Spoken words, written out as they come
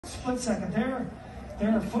split second. They're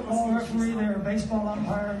a football referee, they're a baseball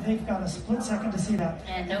umpire. They've got a split second to see that.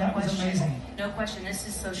 And no that question, was amazing. No question. This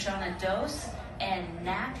is Soshana Dose and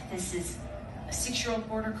Nac. This is a 6-year-old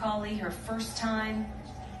border collie, her first time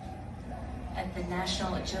at the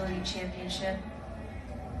National Agility Championship.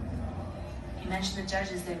 You mentioned the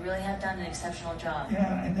judges, they really have done an exceptional job.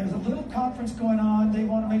 Yeah, and there's a little conference going on. They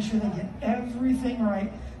want to make sure they get everything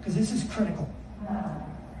right because this is critical.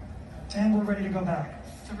 And we're ready to go back.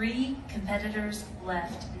 3 competitors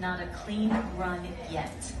left, not a clean run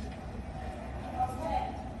yet.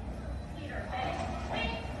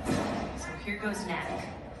 So here goes Nac.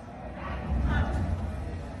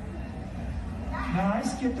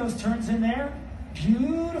 Nice, get those turns in there.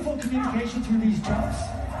 Beautiful communication through these jumps.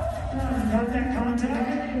 Got that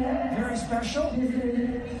contact, very special. Here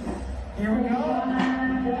we go.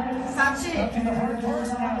 Up to the hard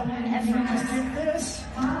parts now. Just get this.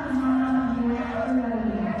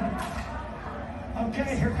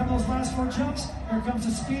 Okay, here come those last 4 jumps. Here comes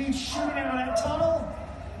the speed shooting out of that tunnel.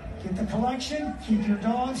 Get the collection, keep your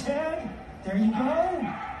dog's head. There you go.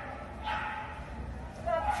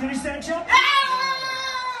 Finish that jump.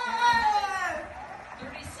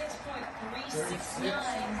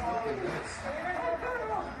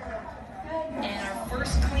 36.369. And our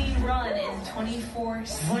first clean run in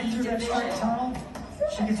 24C Right through that straight tunnel.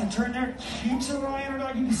 She gets a turn there, keeps her eye on her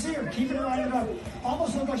dog. You can see her keeping her eye on her dog.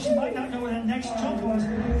 Almost looked like she might not know where that next jump was,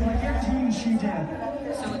 but I guarantee you she did.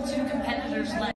 So with 2 competitors left.